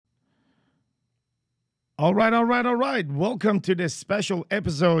All right, all right, all right. Welcome to this special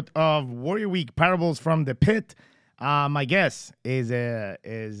episode of Warrior Week Parables from the Pit. My guest is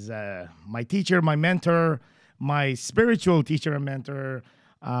my teacher, my mentor, my spiritual teacher and mentor,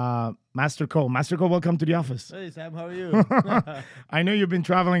 Master Cole. Master Cole, welcome to the office. Hey Sam, how are you? I know you've been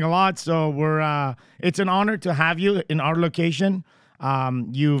traveling a lot, so it's an honor to have you in our location.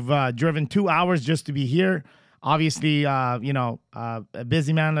 You've driven 2 hours just to be here. Obviously, a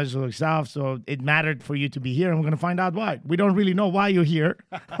busy man like yourself, so it mattered for you to be here, and we're going to find out why. We don't really know why you're here,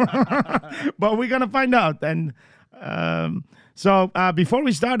 but we're going to find out. And so before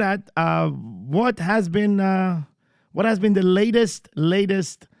we start that, what has been the latest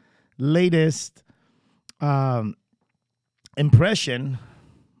impression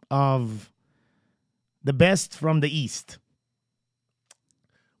of the best from the East?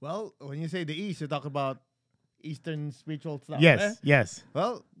 Well, when you say the East, you talk about Eastern spiritual stuff. Yes, yes.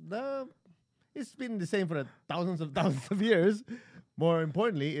 Well, it's been the same for thousands of years. More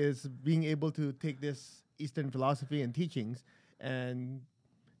importantly, is being able to take this Eastern philosophy and teachings and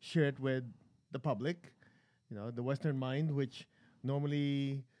share it with the public. You know, the Western mind, which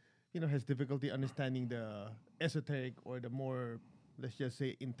normally, has difficulty understanding the esoteric or the more, let's just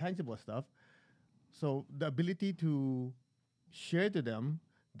say, intangible stuff. So the ability to share to them,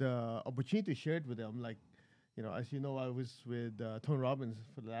 the opportunity to share it with them, like, as you know, I was with Tony Robbins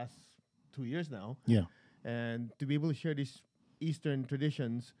for the last 2 years now. Yeah. And to be able to share these Eastern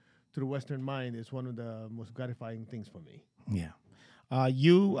traditions to the Western mind is one of the most gratifying things for me. Yeah.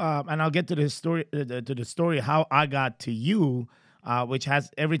 And I'll get to the story how I got to you, which has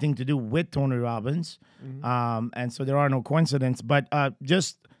everything to do with Tony Robbins. Mm-hmm. And so there are no coincidences. But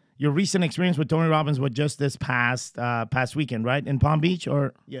just your recent experience with Tony Robbins was just this past weekend, right? In Palm Beach,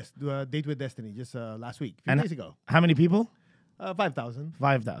 or? Yes, Date with Destiny, just last week, a few And days ago. How many people? 5,000.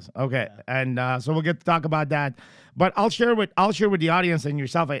 5,000. Okay. Yeah. And so we'll get to talk about that. But I'll share with the audience and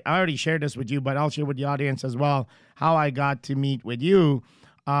yourself. I already shared this with you, but I'll share with the audience as well how I got to meet with you.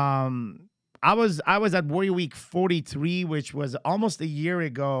 I was at Warrior Week 43, which was almost a year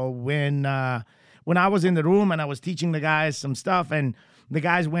ago when I was in the room and I was teaching the guys some stuff, and the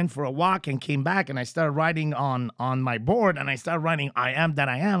guys went for a walk and came back, and I started writing on my board, and I started writing "I am that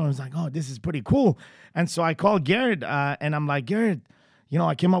I am." I was like, "Oh, this is pretty cool." And so I called Garrett, and I'm like, "Garrett,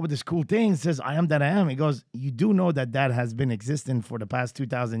 I came up with this cool thing. It says "I am that I am." He goes, "You do know that has been existing for the past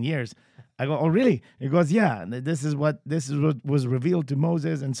 2,000 years." I go, "Oh, really?" He goes, "Yeah. This is what was revealed to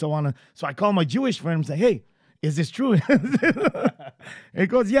Moses, and so on." So I call my Jewish friend and say, "Hey, is this true?" It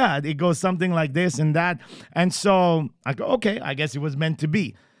goes, "Yeah." It goes something like this and that. And so I go, "Okay, I guess it was meant to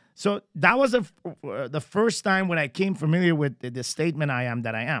be." So that was the first time when I came familiar with the statement, "I am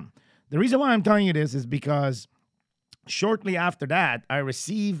that I am." The reason why I'm telling you this is because shortly after that, I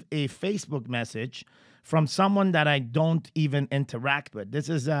received a Facebook message from someone that I don't even interact with. This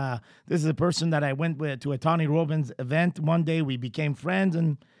is a person that I went with to a Tony Robbins event one day. We became friends,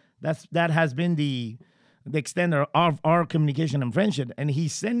 and that has been the extent of our communication and friendship. And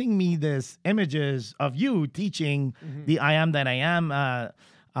he's sending me this images of you teaching the "I am that I am"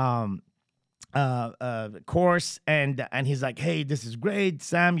 course, and he's like, "Hey, this is great,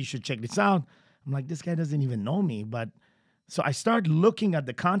 Sam. You should check this out." I'm like, this guy doesn't even know me, but so I start looking at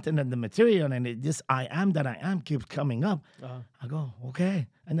the content and the material, and this "I am that I am" keeps coming up. I go, okay,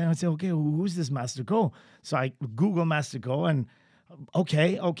 and then I say, okay, who's this Master Cole? So I Google Master Cole, and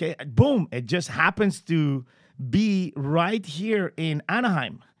okay, boom, it just happens to be right here in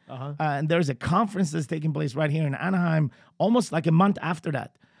Anaheim. And there's a conference that's taking place right here in Anaheim, almost like a month after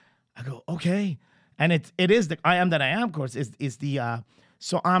that. I go, okay. And it is the "I am that I am" course.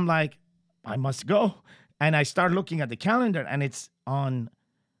 So I'm like, I must go. And I start looking at the calendar, and it's on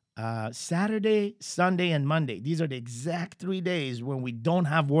Saturday, Sunday, and Monday. These are the exact 3 days when we don't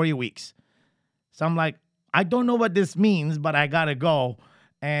have Warrior Weeks. So I'm like, I don't know what this means, but I gotta go.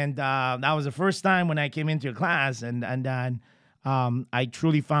 And that was the first time when I came into your class, and then I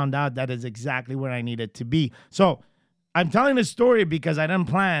truly found out that is exactly where I needed to be. So I'm telling this story because I didn't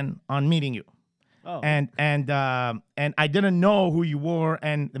plan on meeting you. Oh. And I didn't know who you were,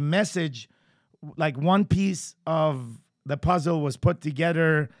 and the message, like one piece of the puzzle was put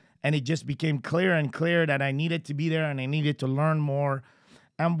together, and it just became clear and clear that I needed to be there and I needed to learn more.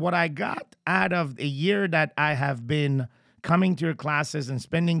 And what I got out of a year that I have been coming to your classes and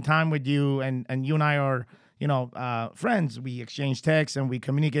spending time with you, and you and I are, friends. We exchange texts and we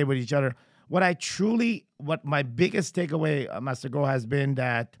communicate with each other. What my biggest takeaway, Master Go, has been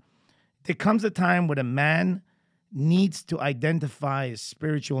that there comes a time when a man needs to identify a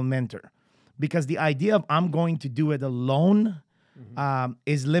spiritual mentor, because the idea of "I'm going to do it alone"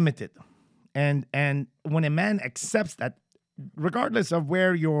 is limited. And when a man accepts that, regardless of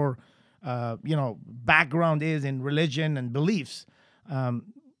where your background is in religion and beliefs,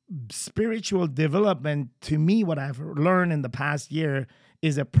 spiritual development, to me, what I've learned in the past year,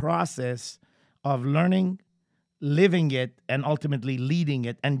 is a process of learning, living it, and ultimately leading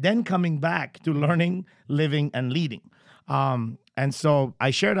it, and then coming back to learning, living, and leading. And so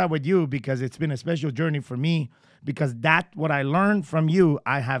I share that with you because it's been a special journey for me, because what I learned from you,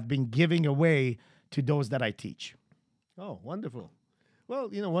 I have been giving away to those that I teach. Oh, wonderful. Well,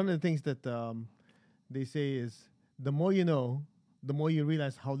 one of the things that they say is the more you know, the more you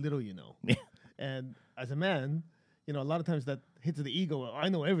realize how little you know. Yeah. And as a man, a lot of times that hits the ego. I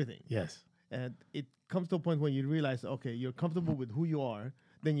know everything. Yes. And it comes to a point when you realize, okay, you're comfortable with who you are.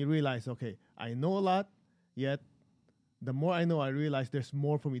 Then you realize, okay, I know a lot, yet the more I know, I realize there's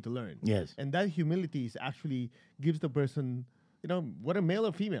more for me to learn. Yes. And that humility is actually gives the person, whether male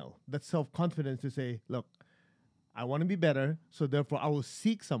or female, that self-confidence to say, look, I want to be better, so therefore I will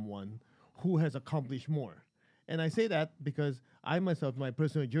seek someone who has accomplished more. And I say that because I myself, my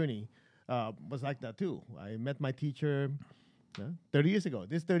personal journey was like that too. I met my teacher 30 years ago.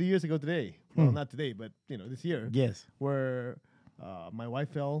 This 30 years ago today. Well, not today, but this year. Yes. Where my wife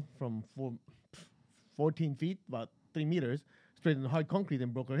fell from 14 feet, about 3 meters, straight in hard concrete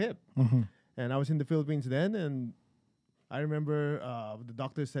and broke her hip. Mm-hmm. And I was in the Philippines then, and I remember the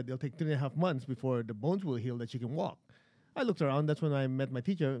doctor said it'll take 3.5 months before the bones will heal that she can walk. I looked around. That's when I met my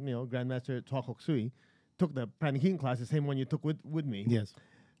teacher, Grandmaster Tua Kok Sui. Took the Pranic class, the same one you took with me. Yes.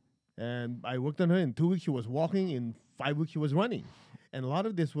 And I worked on her. In 2 weeks, she was walking. In 5 weeks, she was running. And a lot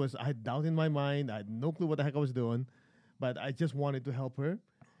of this was, I had doubt in my mind. I had no clue what the heck I was doing. But I just wanted to help her.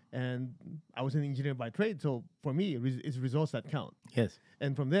 And I was an engineer by trade. So for me, it's results that count. Yes.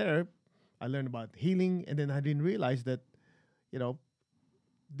 And from there, I learned about healing. And then I didn't realize that,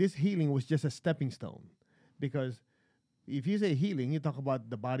 this healing was just a stepping stone. Because if you say healing, you talk about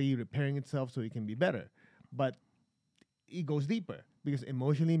the body repairing itself so it can be better. But it goes deeper because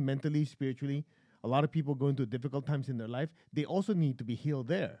emotionally, mentally, spiritually, a lot of people going through difficult times in their life, they also need to be healed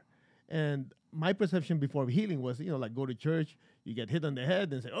there. And my perception before healing was, like go to church, you get hit on the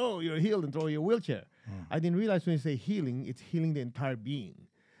head and say, oh, you're healed, and throw your wheelchair. I didn't realize when you say healing, it's healing the entire being.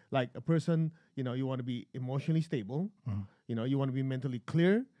 Like a person, you want to be emotionally stable, you want to be mentally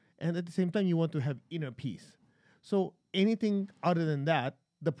clear, and at the same time, you want to have inner peace. So anything other than that,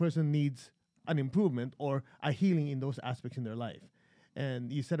 the person needs an improvement or a healing in those aspects in their life.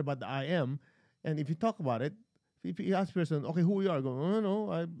 And you said about the I am, and if you talk about it, if you ask a person, okay, who you are, go, oh,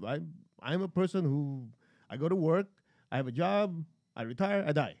 no, I'm a person who, I go to work, I have a job, I retire,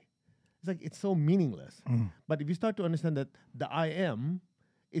 I die. It's like, it's so meaningless. But if you start to understand that the I am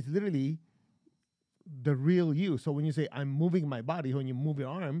is literally the real you. So when you say, I'm moving my body, when you move your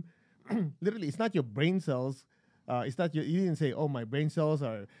arm, literally, it's not your brain cells. It's not you didn't say, oh, my brain cells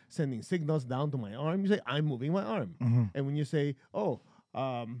are sending signals down to my arm. You say, I'm moving my arm. And when you say, oh,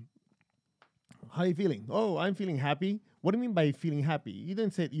 how are you feeling? Oh, I'm feeling happy. What do you mean by feeling happy? You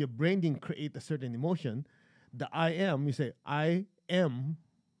didn't say your brain didn't create a certain emotion. The I am, you say, I am,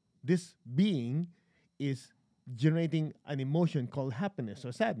 this being is generating an emotion called happiness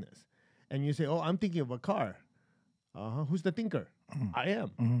or sadness. And you say, oh, I'm thinking of a car. Who's the thinker? I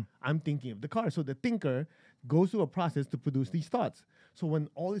am. I'm thinking of the car. So the thinker goes through a process to produce these thoughts. So when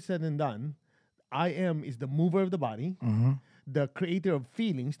all is said and done, I am is the mover of the body, the creator of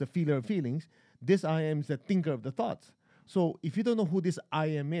feelings, the feeler of feelings. This I am is the thinker of the thoughts. So if you don't know who this I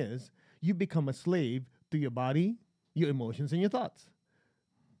am is, you become a slave to your body, your emotions, and your thoughts.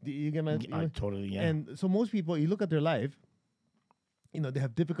 Do you get my? Totally, yeah. And so most people, you look at their life, they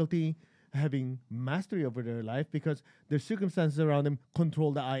have difficulty having mastery over their life because their circumstances around them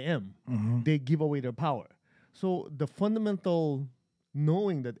control the I am. They give away their power. So the fundamental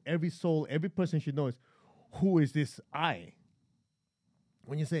knowing that every soul, every person should know is, who is this I?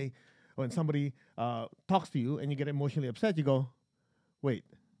 When you say, when somebody talks to you and you get emotionally upset, you go, wait,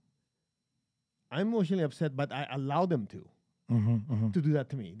 I'm emotionally upset, but I allow them to do that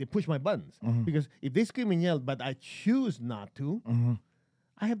to me. They push my buttons. Because if they scream and yell, but I choose not to,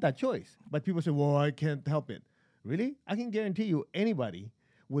 I have that choice. But people say, well, I can't help it. Really? I can guarantee you anybody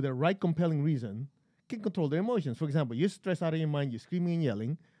with a right compelling reason can control their emotions. For example, you're stressed out of your mind, you're screaming and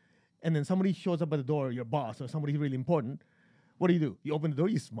yelling, and then somebody shows up at the door, your boss or somebody really important. What do? You open the door,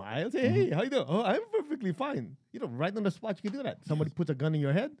 you smile, say, hey, how you doing? Oh, I'm perfectly fine. Right on the spot, you can do that. Somebody puts a gun in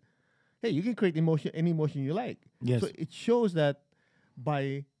your head, hey, you can create any emotion you like. Yes. So it shows that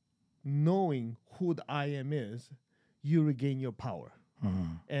by knowing who the I am is, you regain your power.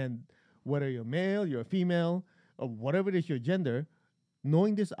 And whether you're male, you're a female, or whatever it is your gender,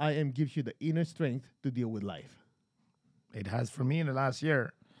 knowing this I am gives you the inner strength to deal with life. It has for me in the last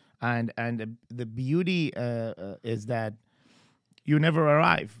year, and the beauty is that you never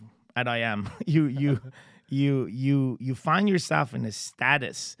arrive at I am. You find yourself in a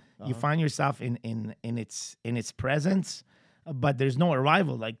status. You find yourself in its presence, but there's no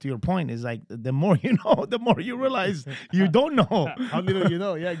arrival. Like to your point, is like the more you know, the more you realize you don't know. How little you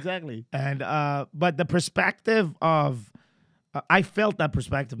know. Yeah, exactly. And but the perspective of I felt that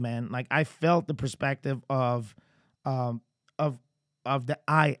perspective, man. Like I felt the perspective um, of the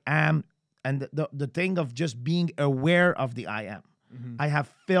I am, and the thing of just being aware of the I am. I have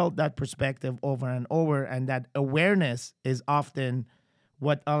felt that perspective over and over, and that awareness is often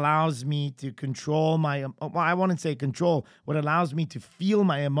what allows me to control my. Well, I wouldn't say control. What allows me to feel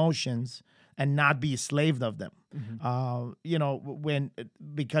my emotions and not be a slave of them. When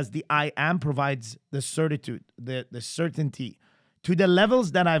because the I am provides the certitude, the certainty, to the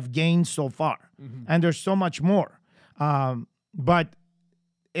levels that I've gained so far, and there's so much more. But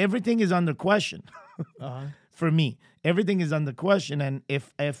everything is under question. For me, everything is under question, and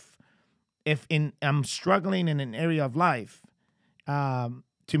if I'm struggling in an area of life,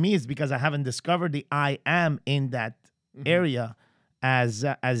 to me it's because I haven't discovered the I am in that area as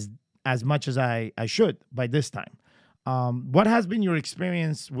much as I should by this time. What has been your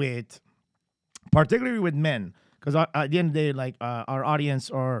experience with, particularly with men? Because at the end of the day, like our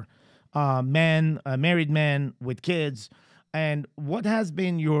audience are men, married men with kids, and what has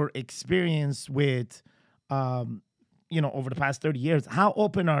been your experience with? Over the past 30 years, how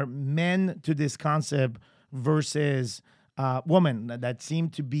open are men to this concept versus women that seem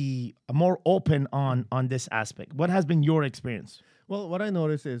to be more open on this aspect? What has been your experience? Well, what I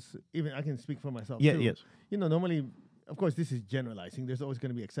notice is, even I can speak for myself too. Yes. Normally, of course, this is generalizing. There's always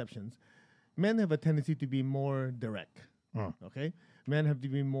going to be exceptions. Men have a tendency to be more direct. Okay? Men have to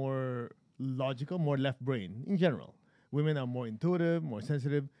be more logical, more left brain in general. Women are more intuitive, more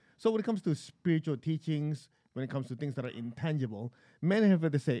sensitive. So when it comes to spiritual teachings, when it comes to things that are intangible, men have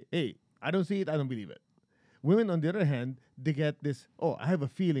to say, hey, I don't see it, I don't believe it. Women, on the other hand, they get this, oh, I have a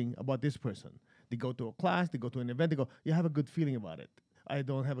feeling about this person. They go to a class, they go to an event, they go, you have a good feeling about it. I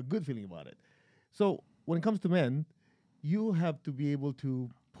don't have a good feeling about it. So when it comes to men, you have to be able to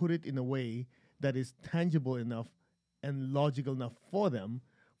put it in a way that is tangible enough and logical enough for them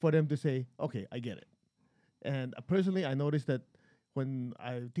to say, okay, I get it. And personally, I noticed that when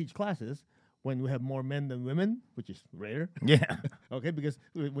I teach classes, when we have more men than women, which is rare. Yeah. Okay, because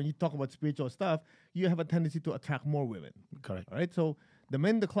when you talk about spiritual stuff, you have a tendency to attract more women. Correct. All right, so the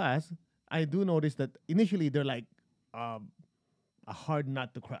men in the class, I do notice that initially they're like a hard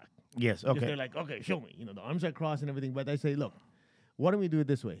nut to crack. Yes, Because okay. they're like, okay, show me. The arms are crossed and everything. But I say, look, why don't we do it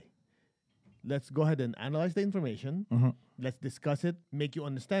this way? Let's go ahead and analyze the information. Let's discuss it, make you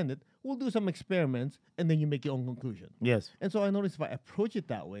understand it. We'll do some experiments, and then you make your own conclusion. Yes. And so I noticed if I approach it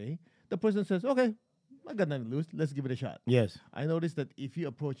that way, the person says, okay, I got nothing to lose. Let's give it a shot. Yes. I noticed that if you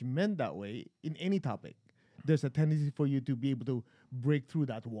approach men that way in any topic, there's a tendency for you to be able to break through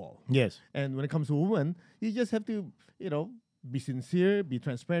that wall. Yes. And when it comes to women, you just have to, be sincere, be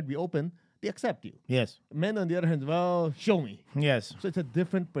transparent, be open. They accept you. Yes. Men, on the other hand, well, show me. Yes. So it's a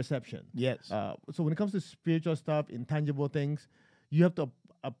different perception. Yes. So when it comes to spiritual stuff, intangible things, you have to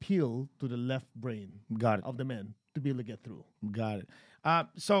appeal to the left brain Got it. of the men to be able to get through. Got it.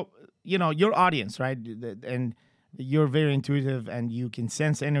 So, your audience, right? And you're very intuitive and you can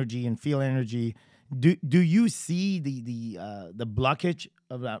sense energy and feel energy. Do you see the blockage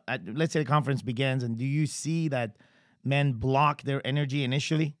of let's say the conference begins, and do you see that men block their energy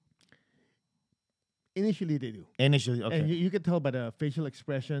initially? Initially, they do. Initially, okay. And you can tell by the facial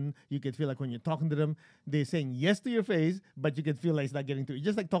expression. You can feel like when you're talking to them, they're saying yes to your face, but you can feel like it's not getting to you.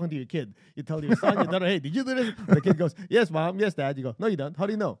 Just like talking to your kid. You tell your son, your daughter, hey, did you do this? The kid goes, yes, mom, yes, dad. You go, no, you don't. How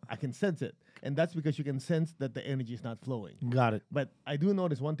do you know? I can sense it. And that's because you can sense that the energy is not flowing. Got it. But I do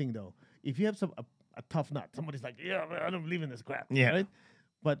notice one thing, though. If you have a tough nut, somebody's like, yeah, man, I don't believe in this crap. Yeah. Right?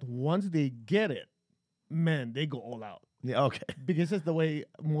 But once they get it, man, they go all out. Yeah, okay. Because that's the way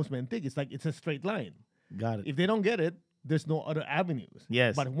most men think. It's like it's a straight line. Got it. If they don't get it, there's no other avenues.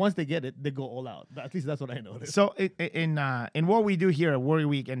 Yes. But once they get it, they go all out. At least that's what I noticed. So in what we do here at Warrior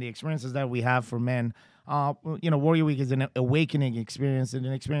Week and the experiences that we have for men, Warrior Week is an awakening experience, and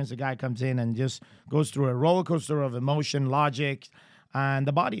an experience a guy comes in and just goes through a roller coaster of emotion, logic, and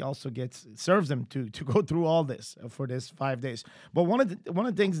the body also serves them to go through all this for this 5 days. But one of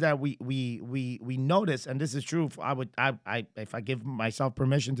the things that we notice, and this is true, if I give myself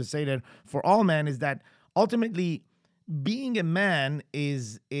permission to say that for all men, is that ultimately being a man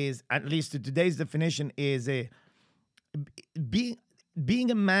is at least to today's definition is being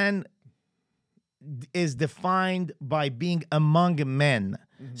being a man is defined by being among men.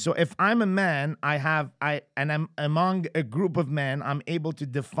 So if I'm a man, and I'm among a group of men, I'm able to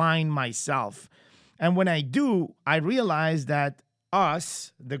define myself. And when I do, I realize that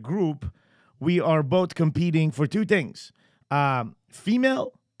us, the group, we are both competing for two things: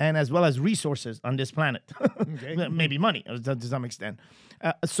 female and as well as resources on this planet. Okay. Maybe money to some extent.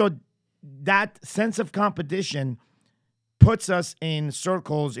 So that sense of competition puts us in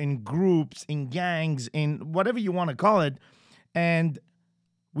circles, in groups, in gangs, in whatever you want to call it, and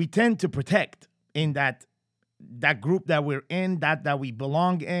we tend to protect in that group that we're in, that we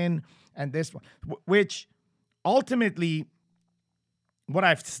belong in, and this one, which ultimately, what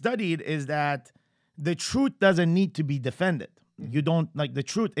I've studied is that the truth doesn't need to be defended. You don't like the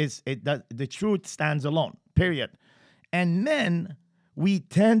truth the truth stands alone. Period. And men, we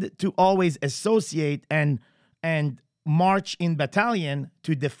tend to always associate and march in battalion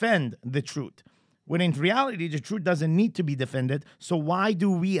to defend the truth. When in reality, the truth doesn't need to be defended. So why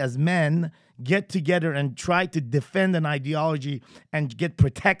do we as men get together and try to defend an ideology and get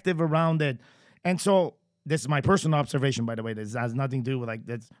protective around it? And so this is my personal observation, by the way. This has nothing to do with like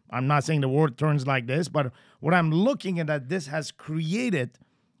this. I'm not saying the world turns like this, but what I'm looking at that this has created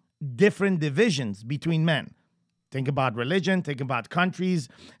different divisions between men. Think about religion, think about countries,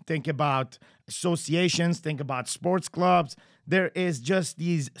 think about associations, think about sports clubs. There is just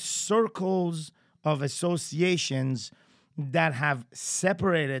these circles of associations that have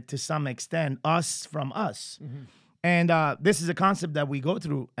separated to some extent us from us. And this is a concept that we go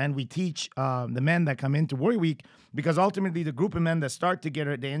through and we teach the men that come into Warrior Week, because ultimately the group of men that start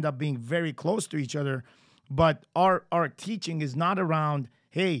together, they end up being very close to each other. But our teaching is not around,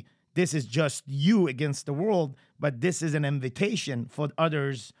 hey, this is just you against the world, but this is an invitation for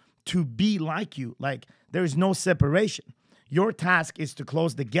others to be like you. Like, there is no separation. Your task is to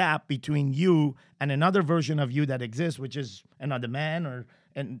close the gap between you and another version of you that exists, which is another man or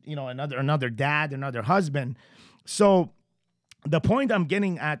another dad, another husband. So the point I'm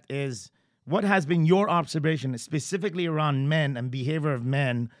getting at is, what has been your observation specifically around men and behavior of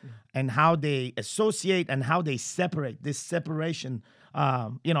men and how they associate and how they separate? This separation,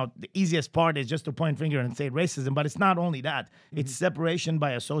 the easiest part is just to point finger and say racism, but it's not only that. It's separation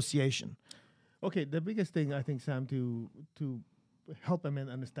by association. Okay, the biggest thing I think, Sam, to help a man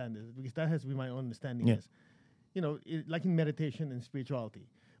understand this, because that has been my own understanding, is, like in meditation and spirituality,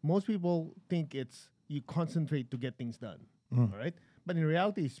 most people think it's you concentrate to get things done, all right? But in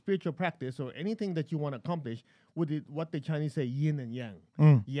reality, spiritual practice or anything that you want to accomplish, what the Chinese say, yin and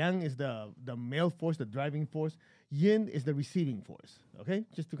yang. Yang is the male force, the driving force. Yin is the receiving force, okay?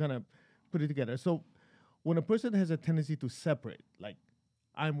 Just to kind of put it together. So when a person has a tendency to separate, like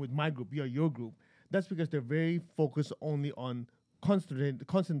I'm with my group, you're your group, that's because they're very focused only on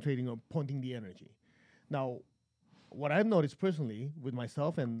concentrating on pointing the energy. Now, what I've noticed personally with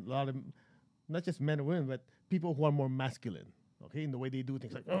myself and a lot of, not just men and women, but people who are more masculine, okay, in the way they do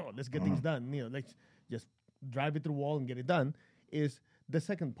things, like, oh, let's get things done, let's just drive it through the wall and get it done, is the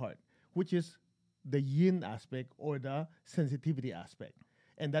second part, which is the yin aspect or the sensitivity aspect.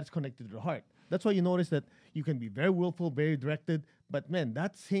 And that's connected to the heart. That's why you notice that you can be very willful, very directed, but man,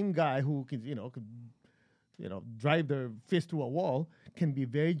 that same guy who can, drive their fist through a wall can be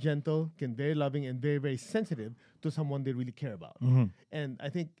very gentle, can be very loving, and very, very sensitive to someone they really care about. And I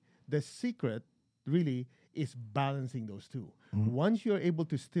think the secret really is balancing those two. Once you're able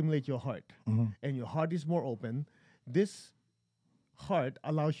to stimulate your heart and your heart is more open, this heart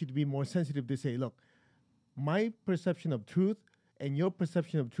allows you to be more sensitive to say, look, my perception of truth and your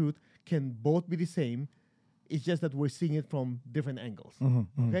perception of truth can both be the same. It's just that we're seeing it from different angles.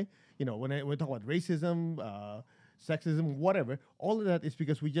 Okay? When we talk about racism, sexism, whatever, all of that is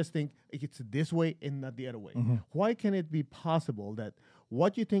because we just think it's this way and not the other way. Why can it be possible that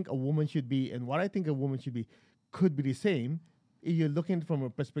what you think a woman should be and what I think a woman should be could be the same? If you're looking from a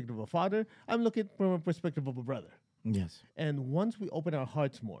perspective of a father, I'm looking from a perspective of a brother. Yes. And once we open our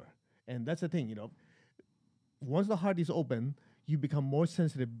hearts more, and that's the thing, once the heart is open, you become more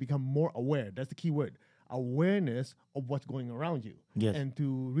sensitive, become more aware. That's the key word. Awareness of what's going around you. Yes. And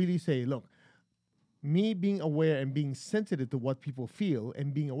to really say, look, me being aware and being sensitive to what people feel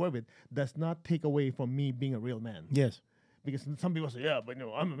and being aware of it does not take away from me being a real man. Yes. Because some people say, yeah, but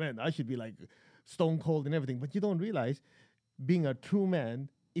I'm a man. I should be like stone cold and everything. But you don't realize being a true man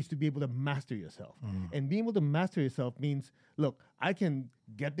is to be able to master yourself. And being able to master yourself means, look, I can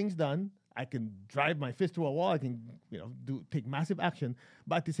get things done. I can drive my fist through a wall. I can, take massive action.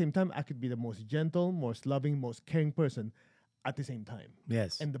 But at the same time, I could be the most gentle, most loving, most caring person at the same time.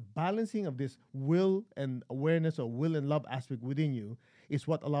 Yes. And the balancing of this will and awareness or will and love aspect within you is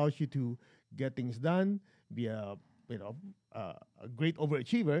what allows you to get things done, be a a great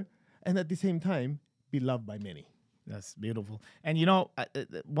overachiever, and at the same time be loved by many. That's beautiful. And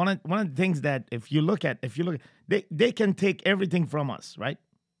one of the things that if you look at, they can take everything from us, right?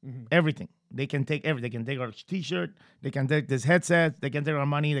 Everything. They can take everything. They can take our T-shirt. They can take this headset. They can take our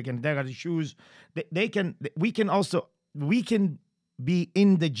money. They can take our shoes. They can. We can be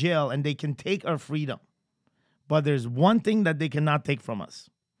in the jail and they can take our freedom. But there's one thing that they cannot take from us,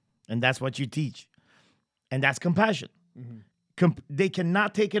 and that's what you teach, and that's compassion. They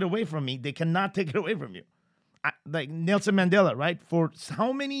cannot take it away from me. They cannot take it away from you. Like Nelson Mandela, right? For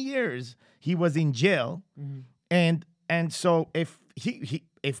how many years he was in jail, and so if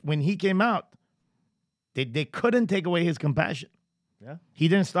when he came out, they couldn't take away his compassion. Yeah, he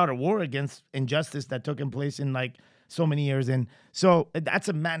didn't start a war against injustice that took place in like so many years, and so that's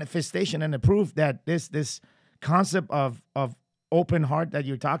a manifestation and a proof that this concept of open heart that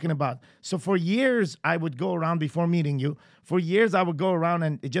you're talking about. So for years, I would go around before meeting you. For years, I would go around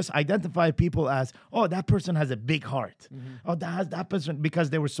and just identify people as, oh, that person has a big heart. Oh, that person, because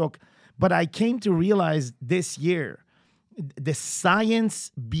they were so. But I came to realize this year the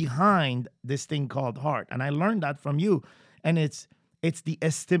science behind this thing called heart, and I learned that from you. And it's the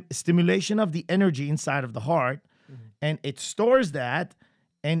stimulation of the energy inside of the heart, and it stores that,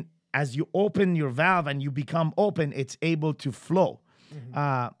 and as you open your valve and you become open, it's able to flow.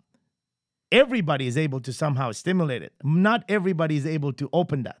 Everybody is able to somehow stimulate it. Not everybody is able to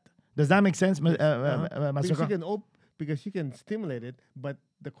open that. Does that make sense, Master? Because you can stimulate it, but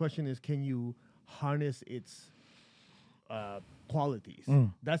the question is, can you harness its qualities?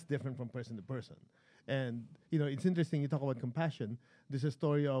 That's different from person to person. And, it's interesting, you talk about compassion. There's a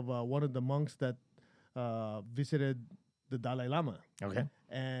story of one of the monks that visited the Dalai Lama. Okay.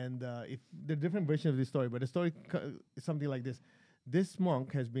 And if there are different versions of this story, but the story is something like this. This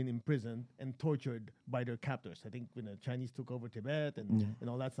monk has been imprisoned and tortured by their captors. I think when the Chinese took over Tibet and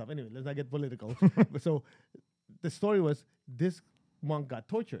all that stuff. Anyway, let's not get political. So the story was this monk got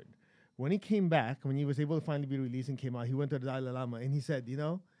tortured. When he came back, when he was able to finally be released and came out, he went to the Dalai Lama and he said,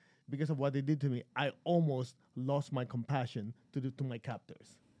 because of what they did to me, I almost lost my compassion to my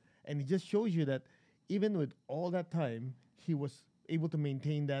captors. And it just shows you that even with all that time, he was able to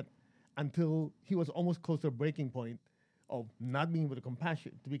maintain that until he was almost close to a breaking point of not being able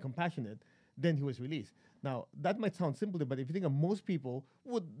to be compassionate. Then he was released. Now, that might sound simple, but if you think of most people,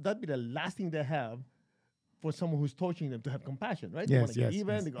 would that be the last thing they have for someone who's torturing them to have compassion, right? They want to get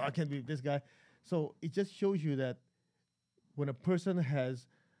even. They go, I can't believe this guy. So it just shows you that when a person has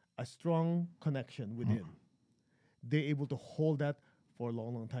a strong connection within, they're able to hold that for a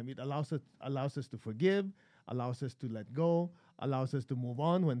long, long time. It allows us to forgive, allows us to let go, allows us to move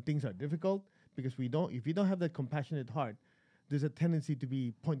on when things are difficult. Because if we don't have that compassionate heart, there's a tendency to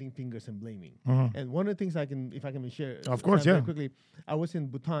be pointing fingers and blaming. And one of the things if I can share, of course, very quickly, I was in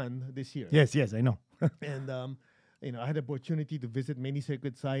Bhutan this year. Yes, I know. And I had the opportunity to visit many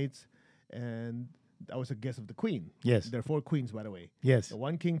sacred sites, and I was a guest of the Queen. Yes, there are 4 queens, by the way. Yes, so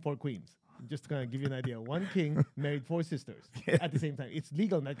 1 king, 4 queens. Just to kind of give you an idea, 1 king married 4 sisters at the same time. It's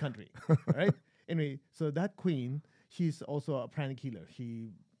legal in that country, right? Anyway, so that queen, she's also a pranic healer. She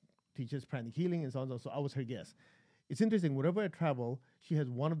teaches pranic healing and so on. So I was her guest. It's interesting. Wherever I travel, she has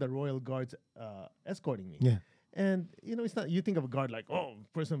one of the royal guards escorting me. Yeah. And it's not. You think of a guard like,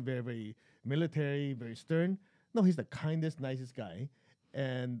 person very, very military, very stern. No, he's the kindest, nicest guy.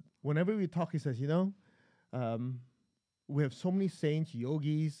 And whenever we talk, he says, we have so many saints,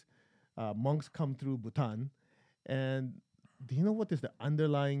 yogis, monks come through Bhutan, and do you know what is the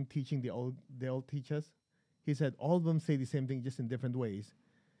underlying teaching they all teach us? He said all of them say the same thing, just in different ways.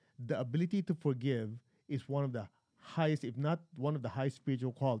 The ability to forgive is one of the highest, if not one of the highest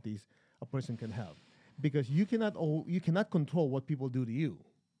spiritual qualities a person can have, because you cannot control what people do to you,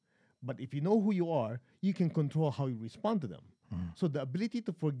 but if you know who you are, you can control how you respond to them. So the ability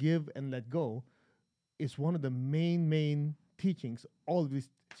to forgive and let go is one of the main teachings all of these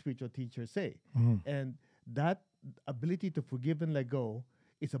spiritual teachers say. And that ability to forgive and let go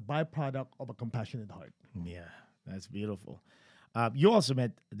is a byproduct of a compassionate heart. Yeah, that's beautiful. You also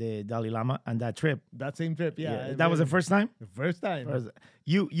met the Dalai Lama on that trip. That same trip, yeah. That was the first time? The first time.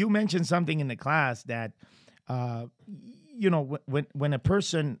 You mentioned something in the class that, when a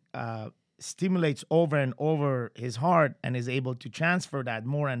person stimulates over and over his heart and is able to transfer that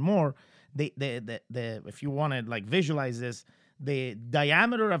more and more, if you want to visualize this, the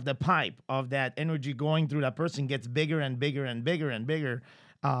diameter of the pipe of that energy going through that person gets bigger and bigger and bigger and bigger.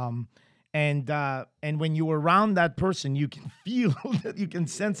 And when you're around that person, you can feel that, you can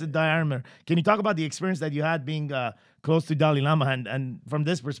sense the diameter. Can you talk about the experience that you had being close to Dalai Lama, and from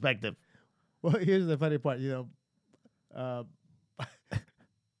this perspective? Well, here's the funny part. Uh,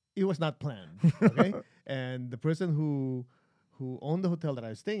 it was not planned. Okay, and the person who owned the hotel that I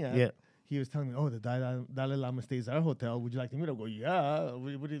was staying at, Yeah. he was telling me, "Oh, the Dalai Lama stays at our hotel. Would you like to meet him?" I go, "Yeah."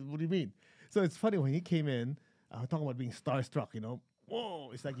 What do you mean? So it's funny when he came in. I was talking about being starstruck.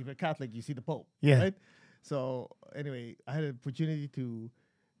 Whoa! It's like if you're Catholic, you see the Pope. Yeah. Right. So anyway, I had an opportunity to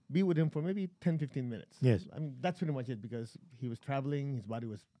be with him for maybe 10, 15 minutes. Yes. I mean, that's pretty much it because he was traveling, his body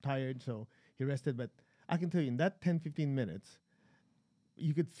was tired, so he rested. But I can tell you, in that 10, 15 minutes,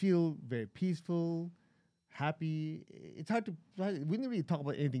 you could feel very peaceful, happy. It's hard to, we didn't really talk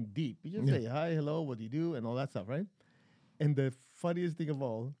about anything deep. We just say, hi, hello, what do you do, and all that stuff, right? And the funniest thing of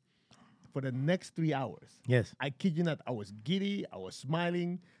all, for the next 3 hours, Yes. I kid you not, I was giddy, I was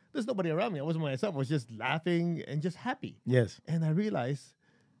smiling. There's nobody around me. I wasn't myself. I was just laughing and just happy. Yes. And I realized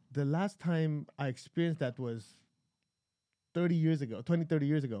the last time I experienced that was 30 years ago, 20, 30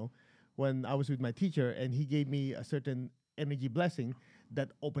 years ago, when I was with my teacher and he gave me a certain energy blessing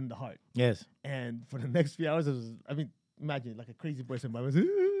that opened the heart. Yes. And for the next few hours, imagine like a crazy person, but I was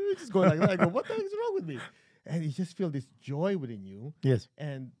just going like that. I go, what the heck is wrong with me? And you just feel this joy within you. Yes.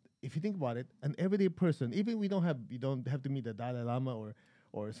 And if you think about it, an everyday person, even you don't have to meet the Dalai Lama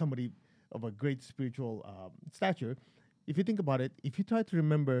or somebody of a great spiritual stature. If you think about it, if you try to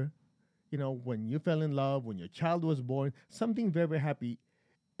remember, when you fell in love, when your child was born, something very, very happy,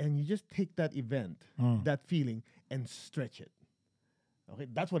 and you just take that event, that feeling, and stretch it. Okay,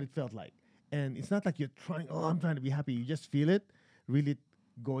 that's what it felt like. And it's not like you're trying, I'm trying to be happy. You just feel it, really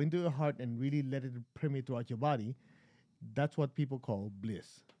go into your heart and really let it permeate throughout your body. That's what people call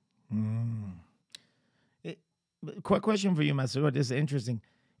bliss. Quick question for you, Master. This is interesting.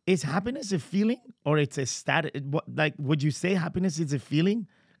 Is happiness a feeling or it's a status? Would you say happiness is a feeling?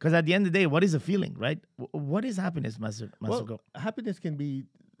 Because at the end of the day, what is a feeling, right? What is happiness, Master Well, Go? happiness can be,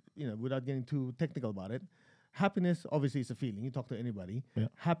 without getting too technical about it, happiness obviously is a feeling. You talk to anybody. Yeah.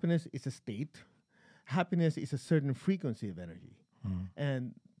 Happiness is a state. Happiness is a certain frequency of energy.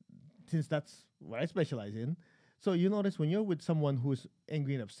 And since that's what I specialize in, so you notice when you're with someone who's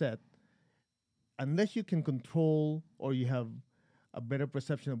angry and upset, unless you can control or you have a better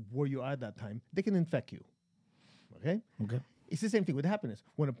perception of where you are at that time, they can infect you. Okay? Okay. It's the same thing with happiness.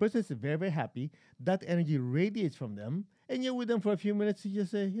 When a person is very, very happy, that energy radiates from them, and you're with them for a few minutes, you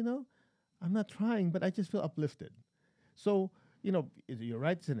just say, I'm not trying, but I just feel uplifted. So, you're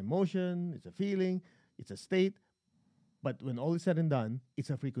right, it's an emotion, it's a feeling, it's a state, but when all is said and done,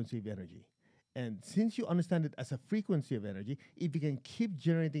 it's a frequency of energy. And since you understand it as a frequency of energy, if you can keep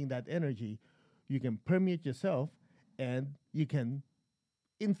generating that energy, you can permeate yourself and you can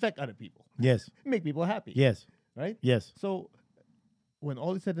infect other people. Yes. Make people happy. Yes. Right? Yes. So when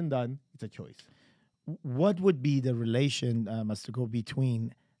all is said and done, it's a choice. What would be the relation, Master Go,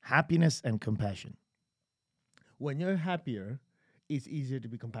 between happiness and compassion? When you're happier, it's easier to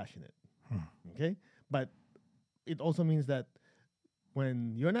be compassionate. Okay? But it also means that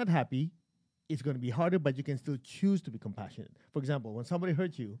when you're not happy, it's going to be harder, but you can still choose to be compassionate. For example, when somebody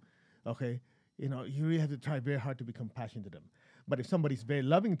hurts you, okay, you really have to try very hard to be compassionate to them. But if somebody's very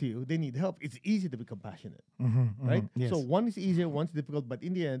loving to you, they need help, it's easy to be compassionate, right? Yes. So one is easier, one's difficult, but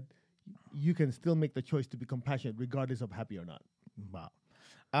in the end, you can still make the choice to be compassionate regardless of happy or not.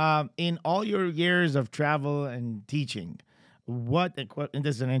 Wow. In all your years of travel and teaching, and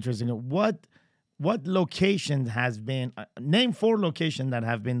this is an interesting, what location has been, name 4 locations that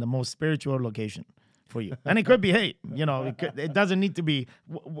have been the most spiritual location for you? And it could be, hey, it doesn't need to be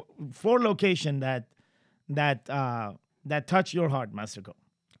 4 locations that touch your heart, Master Go.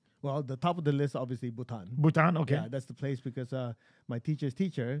 Well, the top of the list, obviously, Bhutan. Bhutan, okay. Yeah, that's the place because my teacher's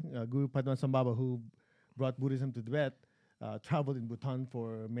teacher, Guru Padma Sambhava, who brought Buddhism to Tibet, traveled in Bhutan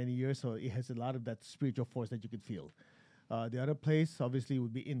for many years, so it has a lot of that spiritual force that you could feel. The other place, obviously,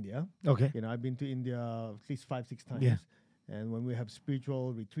 would be India. Okay. I've been to India at least 5-6 times. Yeah. And when we have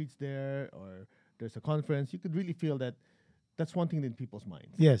spiritual retreats there or there's a conference, you could really feel that that's one thing in people's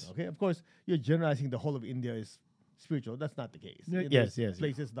minds. Yes. Okay. Of course, you're generalizing the whole of India is spiritual. That's not the case. Yes.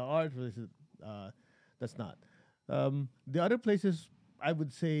 Places, the art, places, that's not. The other places, I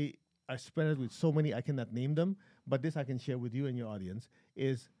would say, are spread out with so many, I cannot name them, but this I can share with you and your audience,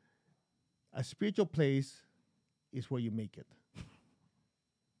 is a spiritual place is where you make it.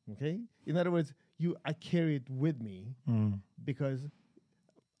 Okay? In other words, I carry it with me because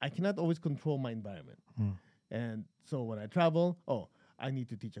I cannot always control my environment. And so when I travel, I need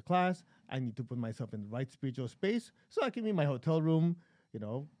to teach a class. I need to put myself in the right spiritual space so I can be in my hotel room,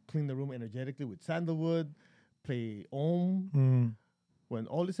 clean the room energetically with sandalwood, play Om. Mm. When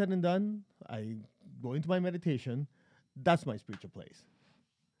all is said and done, I go into my meditation. That's my spiritual place.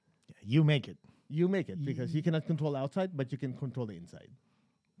 You make it. You make it because you cannot control outside, but you can control the inside.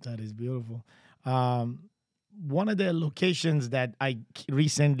 That is beautiful. One of the locations that I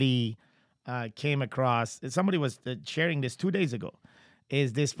recently came across, somebody was sharing this 2 days ago,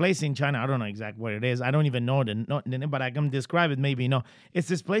 is this place in China. I don't know exactly where it is. I don't even know the name, but I can describe it maybe. No, it's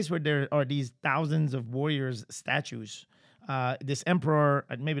this place where there are these thousands of warriors statues. This emperor,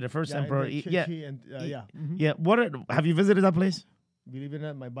 maybe the first emperor. Yeah. Have you visited that place? Believe it or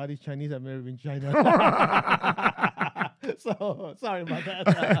not, my body's Chinese. I've never been to China. So sorry about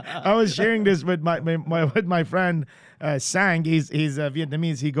that. I was sharing this with my friend Sang. He's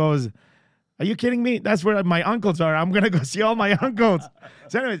Vietnamese. He goes, "Are you kidding me? That's where my uncles are. I'm gonna go see all my uncles."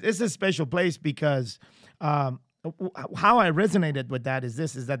 So, anyways, it's a special place because how I resonated with that is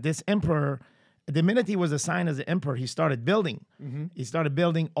that this emperor, the minute he was assigned as the emperor, he started building. Mm-hmm. He started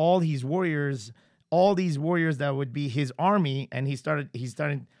building all these warriors that would be his army, and he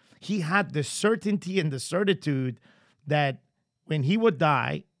had the certainty and the certitude that when he would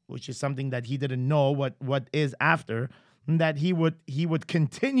die, which is something that he didn't know what is after, that he would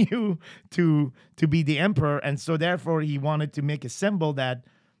continue to be the emperor, and so therefore he wanted to make a symbol that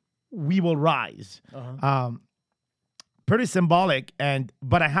we will rise. Uh-huh. Pretty symbolic,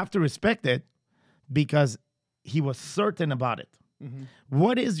 but I have to respect it because he was certain about it. Mm-hmm.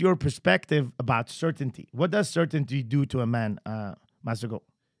 What is your perspective about certainty? What does certainty do to a man, Master Go?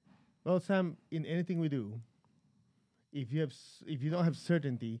 Well, Sam, in anything we do, if you don't have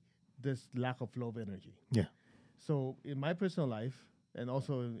certainty, there's lack of flow of energy. Yeah. So in my personal life, and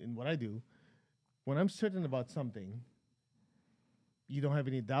also in what I do, when I'm certain about something, you don't have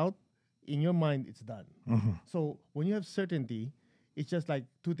any doubt. In your mind, it's done. Mm-hmm. So when you have certainty, it's just like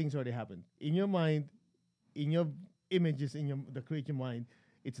two things already happened. In your mind, in your images, the creative mind,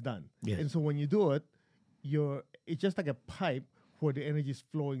 it's done. Yes. And so when you do it, it's just like a pipe where the energy is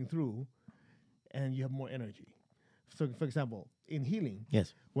flowing through, and you have more energy. So, for example, in healing,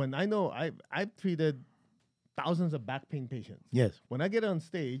 Yes. when I know I've treated thousands of back pain patients. Yes. When I get on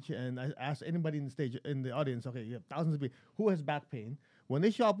stage and I ask anybody in the audience, okay, you have thousands of people who has back pain. When they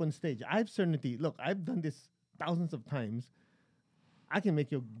show up on stage, I have certainty. Look, I've done this thousands of times. I can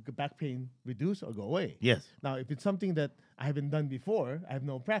make your back pain reduce or go away. Yes. Now, if it's something that I haven't done before, I have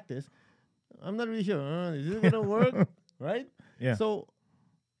no practice, I'm not really sure. Is it gonna work? Right? Yeah. So,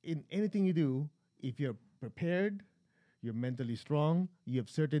 in anything you do, if you're prepared, you're mentally strong, you have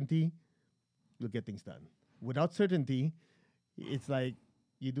certainty, you'll get things done. Without certainty, it's like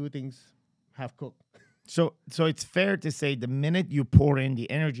you do things half cooked. So it's fair to say the minute you pour in the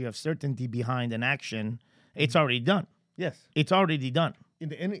energy of certainty behind an action, it's already done. Yes. It's already done. In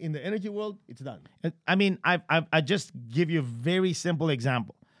the energy world, it's done. I mean, I just give you a very simple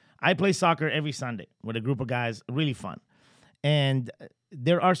example. I play soccer every Sunday with a group of guys, really fun. And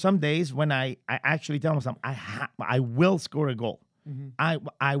there are some days when I actually tell myself, I will score a goal. Mm-hmm.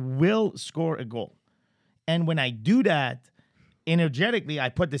 I will score a goal. And when I do that, energetically, I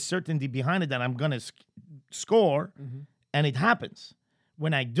put the certainty behind it that I'm going to score, and it happens.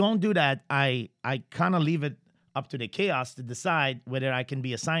 When I don't do that, I kind of leave it up to the chaos to decide whether I can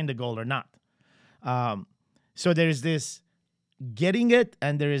be assigned a goal or not. So there's this getting it,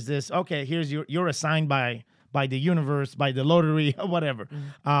 and there is this, okay, here's you're assigned by the universe, by the lottery, or whatever.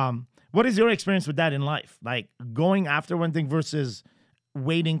 What is your experience with that in life? Like going after one thing versus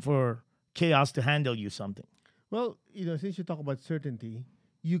waiting for chaos to handle you something? Well, since you talk about certainty,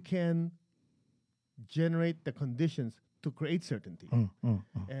 you can generate the conditions to create certainty.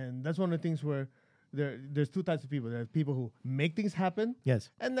 And that's one of the things where there's two types of people. There are people who make things happen, Yes.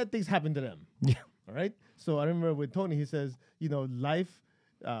 and let things happen to them. Yeah. All right? So I remember with Tony, he says, life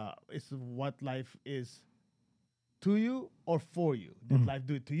is what life is to you or for you. Did life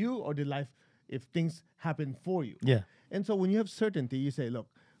do it to you, or did life, if things happen for you? Yeah. And so when you have certainty, you say, look,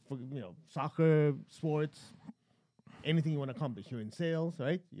 for soccer, sports, anything you want to accomplish. You're in sales,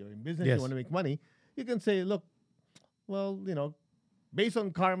 right? You're in business, Yes. you want to make money. You can say, look, well, based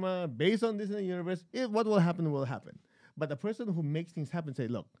on karma, based on this in the universe, what will happen will happen. But the person who makes things happen say,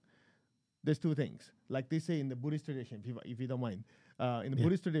 look, there's two things. Like they say in the Buddhist tradition, if you don't mind. In the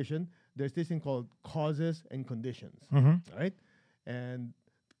Buddhist tradition, there's this thing called causes and conditions. All right? And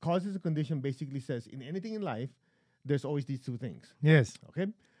causes and condition basically says in anything in life, there's always these two things. Yes.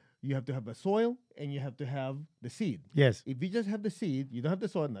 Okay? You have to have the soil and you have to have the seed. Yes. If you just have the seed, you don't have the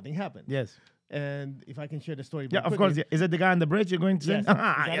soil, nothing happens. Yes. And if I can share the story, Yeah, very of course. quickly. Yeah. Is it the guy on the bridge you're going to say?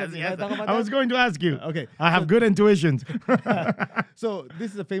 Yes. Yes, Is yes. that talk about I was that? going to ask you. Okay. I have good intuitions. So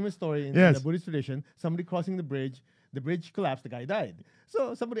this is a famous story in Yes. the Buddhist tradition. Somebody crossing the bridge collapsed, the guy died.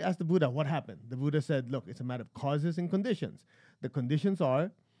 So somebody asked the Buddha, what happened? The Buddha said, look, it's a matter of causes and conditions. The conditions are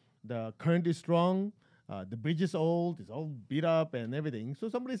the current is strong, the bridge is old, it's all beat up and everything. So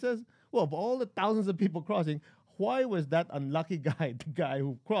somebody says, well, of all the thousands of people crossing, why was that unlucky guy, the guy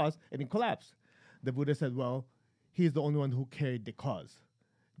who crossed and he collapsed? The Buddha said, well, he's the only one who carried the cause.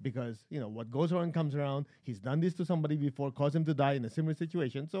 Because, what goes around comes around. He's done this to somebody before, caused him to die in a similar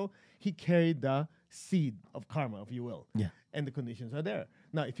situation. So he carried the seed of karma, if you will. Yeah. And the conditions are there.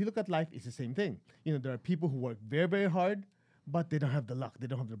 Now, if you look at life, it's the same thing. There are people who work very, very hard, but they don't have the luck. They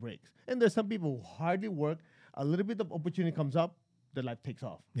don't have the breaks. And there's some people who hardly work. A little bit of opportunity comes up, their life takes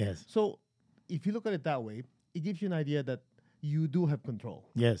off. Yes. So if you look at it that way, it gives you an idea that you do have control.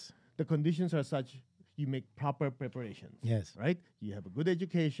 Yes. The conditions are such you make proper preparations. Yes. Right? You have a good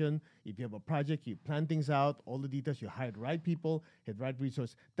education. If you have a project, you plan things out, all the details, you hire the right people, have the right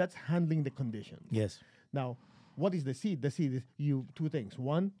resource. That's handling the conditions. Yes. Now, what is the seed? The seed is two things.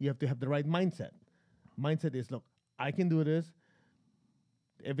 One, you have to have the right mindset. Mindset is, look, I can do this.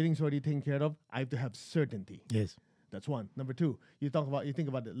 Everything's already taken care of. I have to have certainty. Yes. That's one. Number two, you think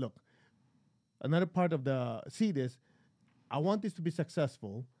about it. Look, another part of the seed is, I want this to be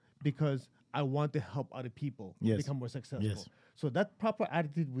successful because I want to help other people become more successful. Yes. So that proper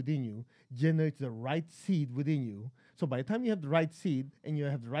attitude within you generates the right seed within you. So by the time you have the right seed and you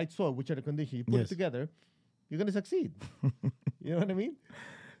have the right soil, which are the conditions, you put it together, you're going to succeed. You know what I mean?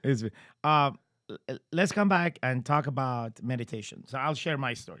 Let's come back and talk about meditation. So I'll share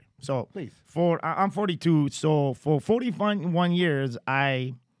my story. So Please. I'm 42. So for 41 years,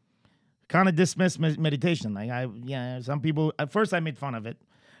 I kind of dismissed meditation. Some people, at first I made fun of it.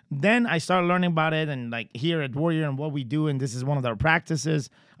 Then I started learning about it, and like here at Warrior and what we do, and this is one of our practices,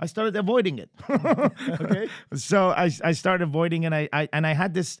 I started avoiding it. Okay. So I started avoiding it. I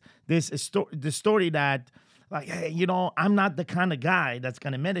had this story that, like, hey, I'm not the kind of guy that's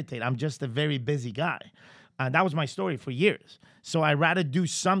gonna meditate. I'm just a very busy guy. And that was my story for years. So I rather do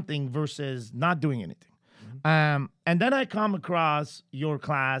something versus not doing anything. Mm-hmm. And then I come across your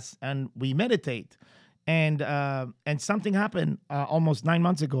class and we meditate. And something happened almost 9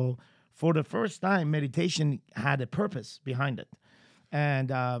 months ago. For the first time, meditation had a purpose behind it.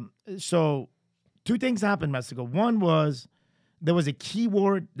 And so two things happened, Mexico. One was there was a key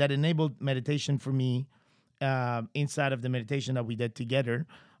word that enabled meditation for me inside of the meditation that we did together.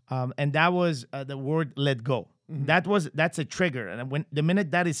 And that was the word let go. Mm-hmm. That's a trigger. And when the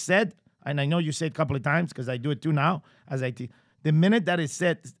minute that is said, and I know you say it a couple of times because I do it too now as I teach. The minute that is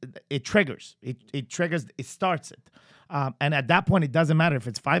said, it triggers. It triggers. It starts it, and at that point, it doesn't matter if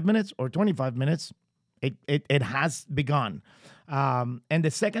it's 5 minutes or 25 minutes. It has begun. And the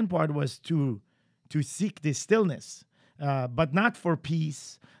second part was to seek this stillness, but not for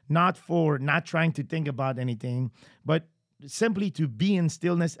peace, not for not trying to think about anything, but simply to be in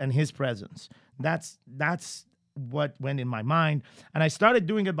stillness and His presence. That's what went in my mind, and I started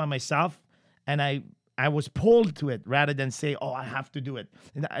doing it by myself, and I was pulled to it rather than say, oh, I have to do it.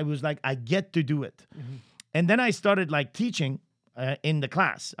 And I was like, I get to do it. Mm-hmm. And then I started like teaching in the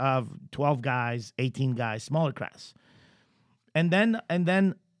class of 12 guys, 18 guys, smaller class. And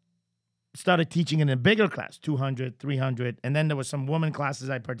then started teaching in a bigger class, 200, 300. And then there was some women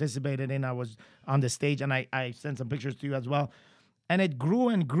classes I participated in. I was on the stage and I sent some pictures to you as well. And it grew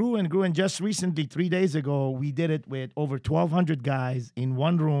and grew and grew. And just recently, 3 days ago, we did it with over 1,200 guys in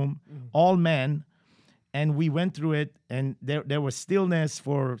one room, all men. And we went through it, and there was stillness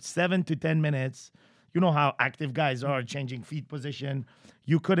for 7 to 10 minutes. You know how active guys are, changing feet position.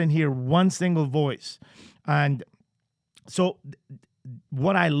 You couldn't hear one single voice. And so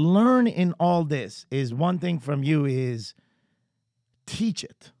what I learned in all this is one thing from you is teach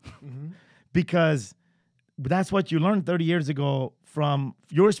it. Mm-hmm. Because that's what you learned 30 years ago from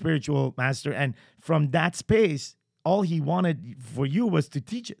your spiritual master. And from that space, all he wanted for you was to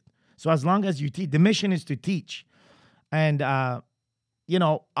teach it. So as long as you teach, the mission is to teach. And,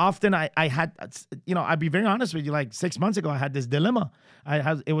 often I had, I'd be very honest with you, like 6 months ago, I had this dilemma.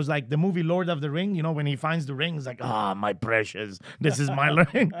 It was like the movie Lord of the Ring, when he finds the ring, it's like, my precious, this is my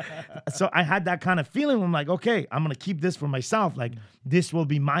ring. So I had that kind of feeling. I'm like, okay, I'm going to keep this for myself. Like, this will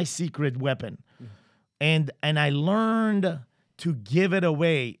be my secret weapon. And I learned to give it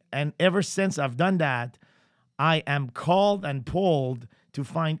away. And ever since I've done that, I am called and pulled to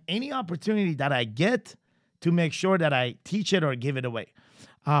find any opportunity that I get to make sure that I teach it or give it away.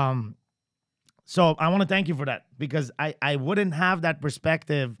 So I want to thank you for that, because I wouldn't have that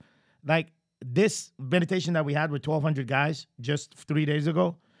perspective. Like, this meditation that we had with 1,200 guys just 3 days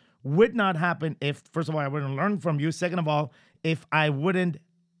ago would not happen if, first of all, I wouldn't learn from you. Second of all, if I wouldn't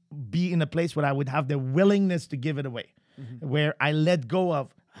be in a place where I would have the willingness to give it away, where I let go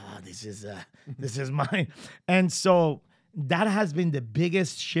of, this is mine. And so that has been the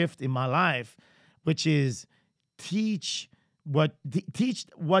biggest shift in my life, which is teach teach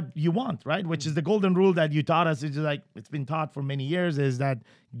what you want, right? Which is the golden rule that you taught us. It's just like, it's been taught for many years, is that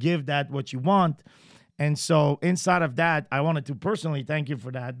give that what you want. And so inside of that, I wanted to personally thank you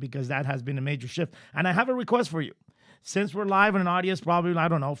for that, because that has been a major shift. And I have a request for you. Since we're live in an audience, probably, I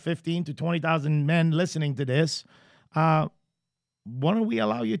don't know, 15 to 20,000 men listening to this, why don't we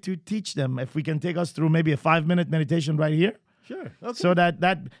allow you to teach them? If we can take us through maybe a 5-minute meditation right here. Sure. Okay. So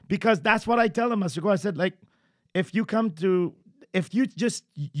because that's what I tell them as you go. I said, like, if you just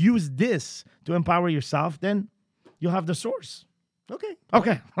use this to empower yourself, then you'll have the source. Okay.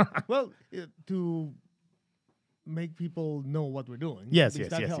 Okay. Well, to make people know what we're doing. Yes.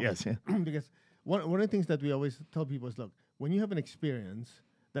 Because one of the things that we always tell people is, look, when you have an experience,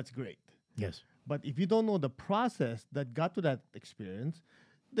 that's great. Yes. But if you don't know the process that got to that experience,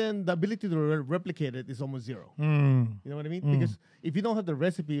 then the ability to replicate it is almost zero. You know what I mean? Because if you don't have the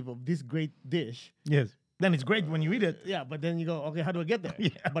recipe of this great dish, Yes. Then it's great when you eat it. yeah, but then you go, okay, how do I get there?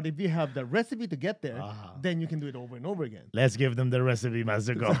 Yeah. But if you have the recipe to get there, then you can do it over and over again. Let's give them the recipe,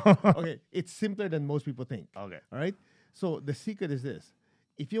 Master. Go. Okay, it's simpler than most people think. Okay. All right? So the secret is this.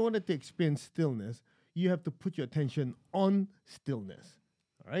 If you wanted to experience stillness, you have to put your attention on stillness.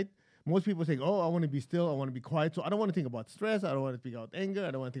 All right? Most people say, oh, I want to be still, I want to be quiet, so I don't want to think about stress, I don't want to think about anger,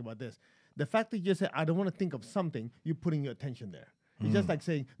 I don't want to think about this. The fact that you just say, I don't want to think of something, you're putting your attention there. It's just like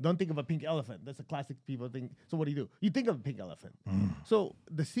saying, don't think of a pink elephant. That's a classic people thing. So what do? You think of a pink elephant. So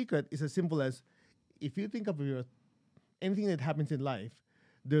the secret is as simple as, if you think of anything that happens in life,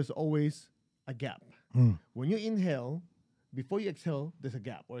 there's always a gap. When you inhale, before you exhale, there's a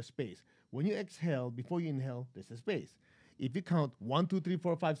gap or a space. When you exhale, before you inhale, there's a space. If you count 1, 2, 3,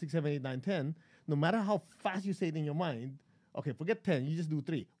 4, 5, 6, 7, 8, 9, 10, no matter how fast you say it in your mind, okay, forget 10, you just do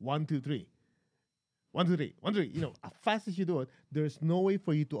 3. 1, 2, 3. 1, 2, 3. 1, 2, 3. You know, as fast as you do it, there's no way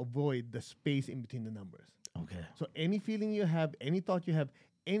for you to avoid the space in between the numbers. Okay. So any feeling you have, any thought you have,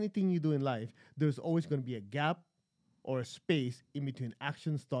 anything you do in life, there's always going to be a gap or a space in between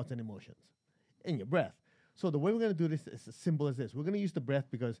actions, thoughts, and emotions. And your breath. So the way we're going to do this is as simple as this. We're going to use the breath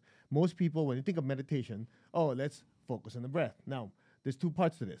because most people, when you think of meditation, oh, let's focus on the breath. Now, there's 2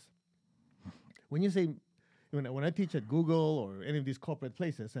 parts to this. When you say, when I teach at Google or any of these corporate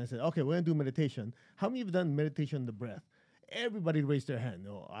places, and I said, okay, we're going to do meditation. How many have done meditation on the breath? Everybody raised their hand.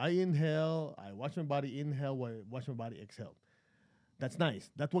 Oh, I inhale, I watch my body inhale, watch my body exhale. That's nice.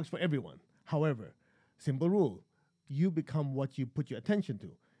 That works for everyone. However, simple rule, you become what you put your attention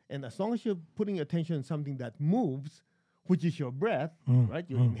to. And as long as you're putting your attention on something that moves, which is your breath, right?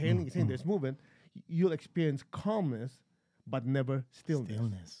 You're inhaling, saying there's movement, you'll experience calmness, but never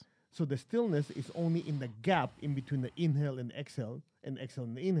stillness. So the stillness is only in the gap in between the inhale and exhale and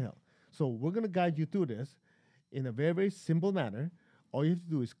the inhale. So we're going to guide you through this in a very, very simple manner. All you have to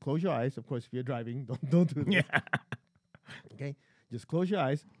do is close your eyes. Of course, if you're driving, don't do this. Yeah. Okay? Just close your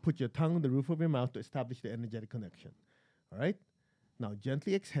eyes, put your tongue on the roof of your mouth to establish the energetic connection. All right? Now,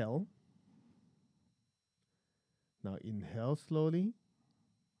 gently exhale. Now, inhale slowly.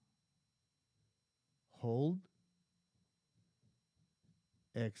 Hold.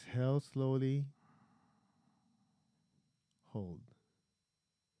 Exhale slowly. Hold.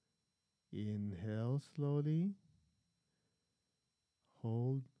 Inhale slowly.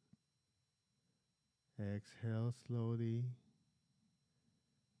 Hold. Exhale slowly.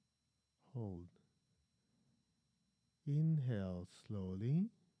 Hold. Inhale slowly.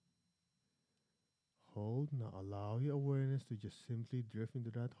 Hold. Now allow your awareness to just simply drift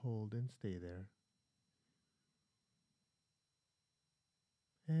into that hold and stay there.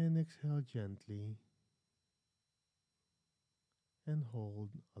 And exhale gently. And hold.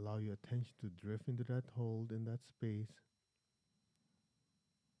 Allow your attention to drift into that hold in that space.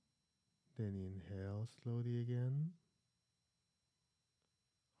 Then inhale slowly again.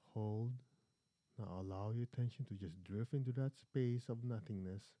 Hold. Now allow your attention to just drift into that space of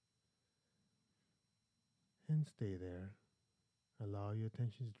nothingness. And stay there. Allow your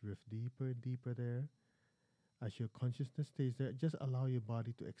attention to drift deeper and deeper there. As your consciousness stays there, just allow your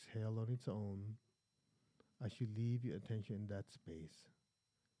body to exhale on its own as you leave your attention in that space.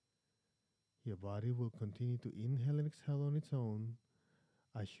 Your body will continue to inhale and exhale on its own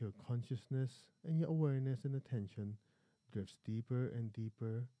as your consciousness and your awareness and attention drifts deeper and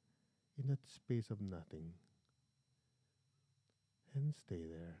deeper in that space of nothing. And stay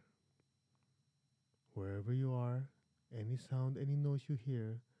there. Wherever you are, any sound, any noise you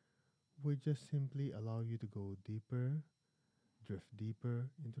hear, we just simply allow you to go deeper, drift deeper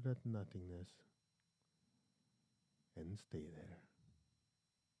into that nothingness, and stay there.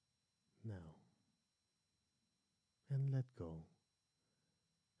 Now, and let go,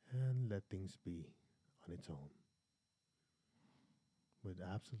 and let things be on its own. With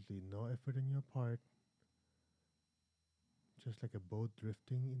absolutely no effort on your part, just like a boat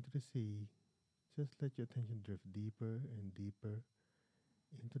drifting into the sea, just let your attention drift deeper and deeper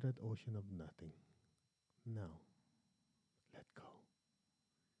into that ocean of nothing. Now, let go.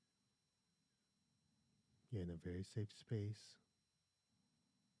 You're in a very safe space,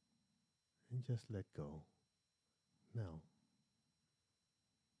 and just let go. Now,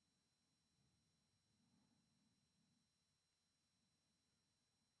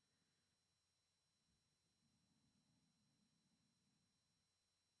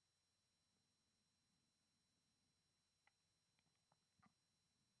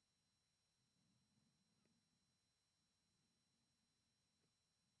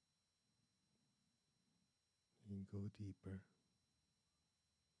 and go deeper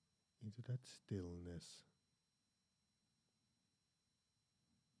into that stillness.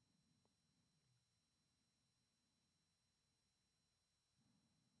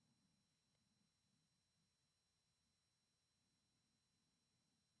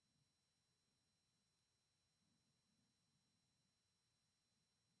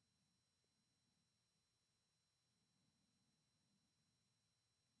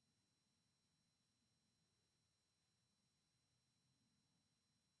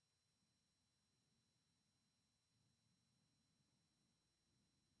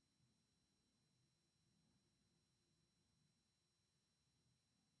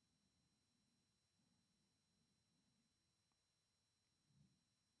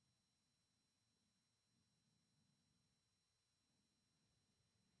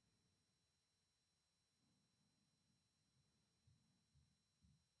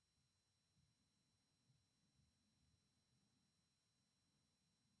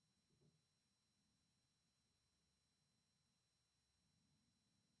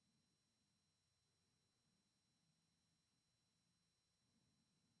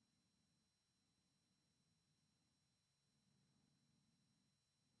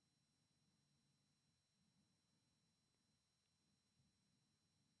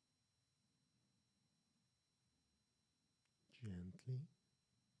 Gently,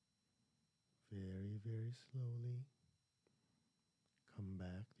 very, very slowly, come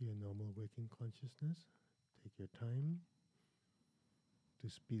back to your normal waking consciousness. Take your time to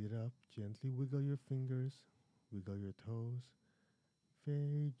speed it up. Gently wiggle your fingers, wiggle your toes,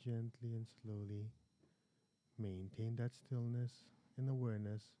 very gently and slowly. Maintain that stillness and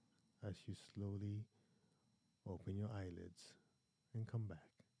awareness as you slowly open your eyelids and come back.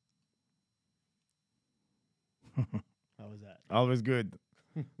 How was that? Always good.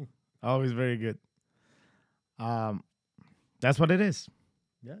 Always very good. Um, that's what it is.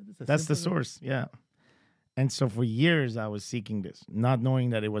 Yeah, That's the source. Yeah. And so for years I was seeking this, not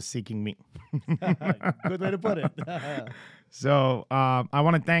knowing that it was seeking me. Good way to put it. So I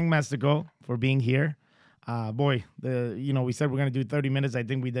want to thank Master Go for being here. Boy, we said we're gonna do 30 minutes. I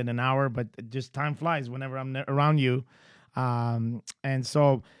think we did an hour, but just time flies whenever I'm around you. And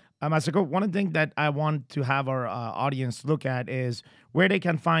so, Master Go, one of the things that I want to have our audience look at is where they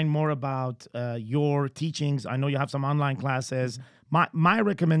can find more about your teachings. I know you have some online classes. My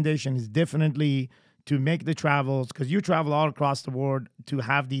recommendation is definitely to make the travels, because you travel all across the world to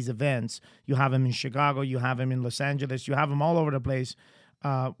have these events. You have them in Chicago, you have them in Los Angeles, you have them all over the place.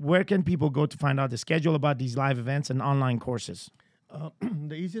 Where can people go to find out the schedule about these live events and online courses?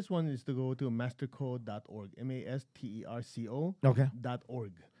 The easiest one is to go to masterco.org, masterco Okay.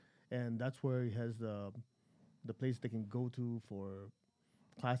 .org. And that's where it has the place they can go to for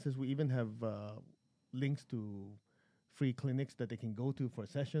classes. We even have links to free clinics that they can go to for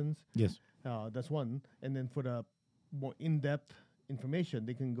sessions. Yes. That's one. And then for the more in-depth information,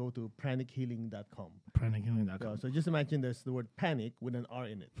 they can go to pranichealing.com. Pranic.com. So just imagine there's the word panic with an R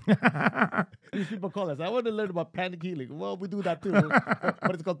in it. These people call us, I want to learn about panic healing. Well, we do that too,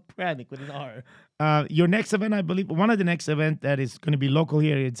 but it's called Pranic with an R. Your next event, I believe, one of the next event that is going to be local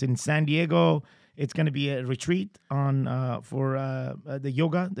here, it's in San Diego. It's going to be a retreat on for the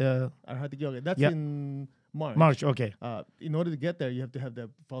yoga. The Arhatic yoga. That's Yep. in March. March, okay. In order to get there, you have to have the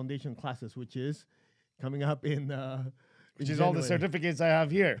foundation classes, which is coming up in which is all the January. certificates I have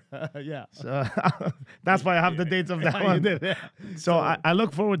here. Yeah. So that's why I have the dates of that You one. did, yeah. So I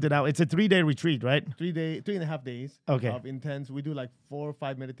look forward to that. It's a 3-day retreat, right? 3.5 days Okay. of intense. We do like 4 or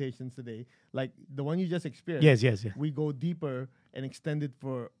 5 meditations a day. Like the one you just experienced. Yes. We go deeper and extend it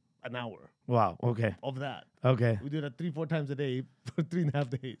for an hour Wow. Okay. of that. Okay. We do that 3-4 times a day for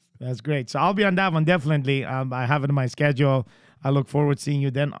 3.5 days. That's great. So I'll be on that one definitely. I have it in my schedule. I look forward to seeing you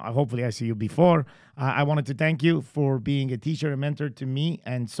then. Hopefully, I see you before. I wanted to thank you for being a teacher and mentor to me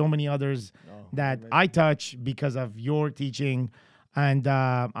and so many others that I touch because of your teaching. And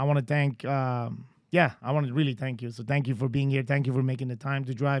I want to thank, I want to really thank you. So thank you for being here. Thank you for making the time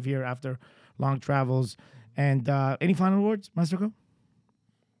to drive here after long travels. And any final words, Master Ko?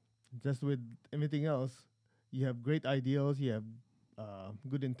 Just with everything else, you have great ideals, you have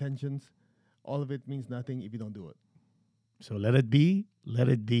good intentions. All of it means nothing if you don't do it. So let it be, let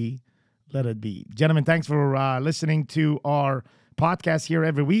it be, let it be. Gentlemen, thanks for listening to our podcast here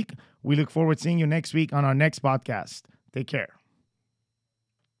every week. We look forward to seeing you next week on our next podcast. Take care.